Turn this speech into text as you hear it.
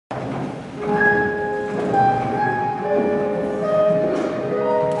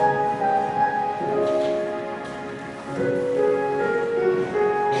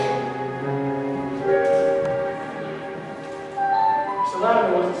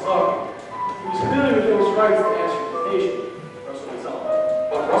Look, he was clearly within his rights to ask your invitation. Russell was up.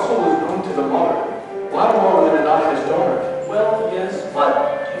 But Russell was known to the mother. Why more than an anonymous donor? Well, yes, but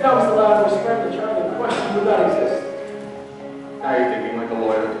if I was allowed to spread the child in question, would not exist. Now you're thinking like a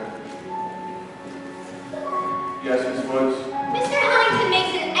lawyer. Yes, Miss Woods? Mr. Huntington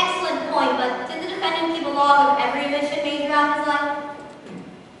makes an excellent point, but did the defendant keep a log of every admission made throughout his life?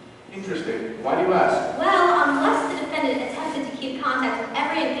 Interesting. Why do you ask? Well, unless the defendant attempted to keep contact with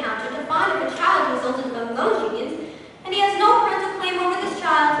every encounter to find if a child resulted from those unions, and he has no parental claim over this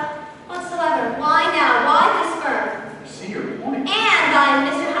child whatsoever. Why now? Why this firm? I see your point. And by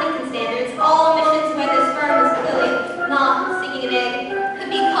Mr. Huntington's standards, all omissions where this firm is clearly not seeking an egg could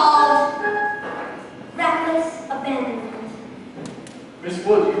be called reckless abandonment. Miss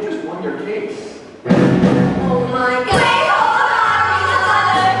Woods, you just won your case. Oh my God. Wait, hold on. We have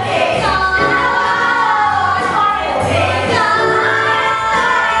another case.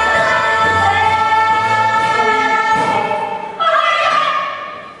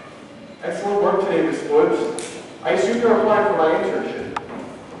 Excellent work today, Miss Woods. I assume you're applying for my internship.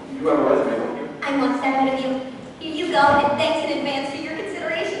 You have a resume, don't you? I'm one step ahead of you. Here you go, and thanks in advance for your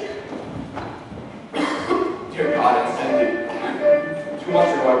consideration. Dear God, it's ended. 2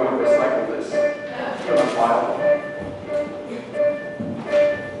 months ago, I would have recycled this. Put it on file.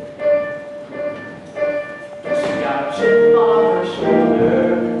 She got a chip on her shoulder,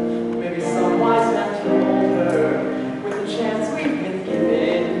 maybe some wise man told her. With the chance we've been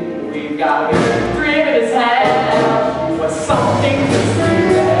given, we've got to get three minutes ahead. Was something to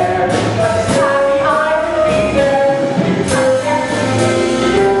see there, but it's happy I will be there.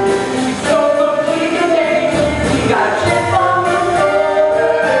 She's so complete today, we got a chip on her shoulder.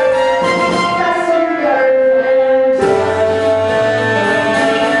 Yes, you got it.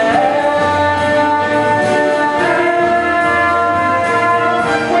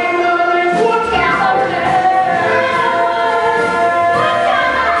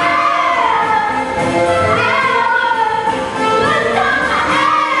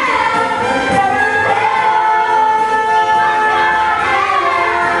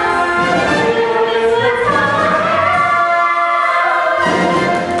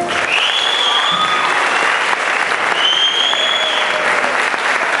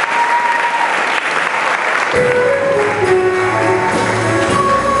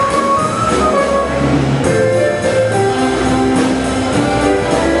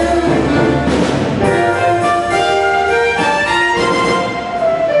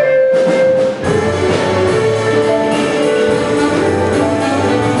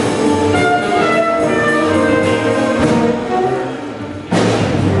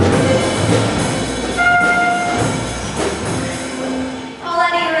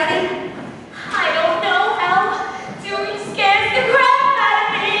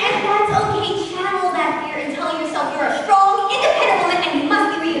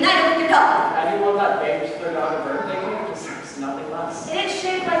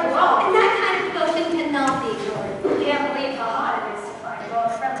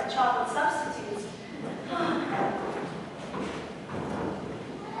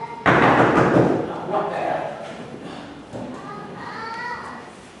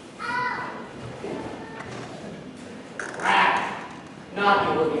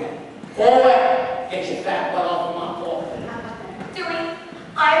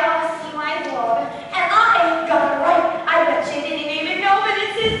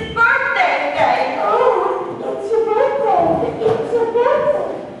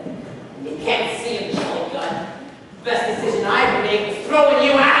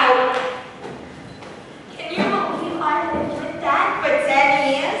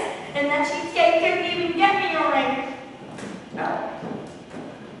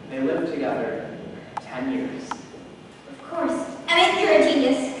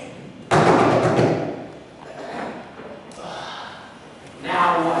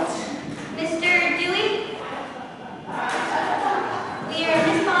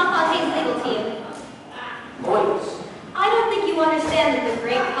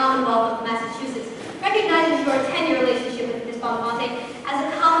 Recognizes your 10-year relationship with Miss Fontbonne as a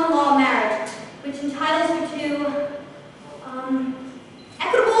common law marriage, which entitles you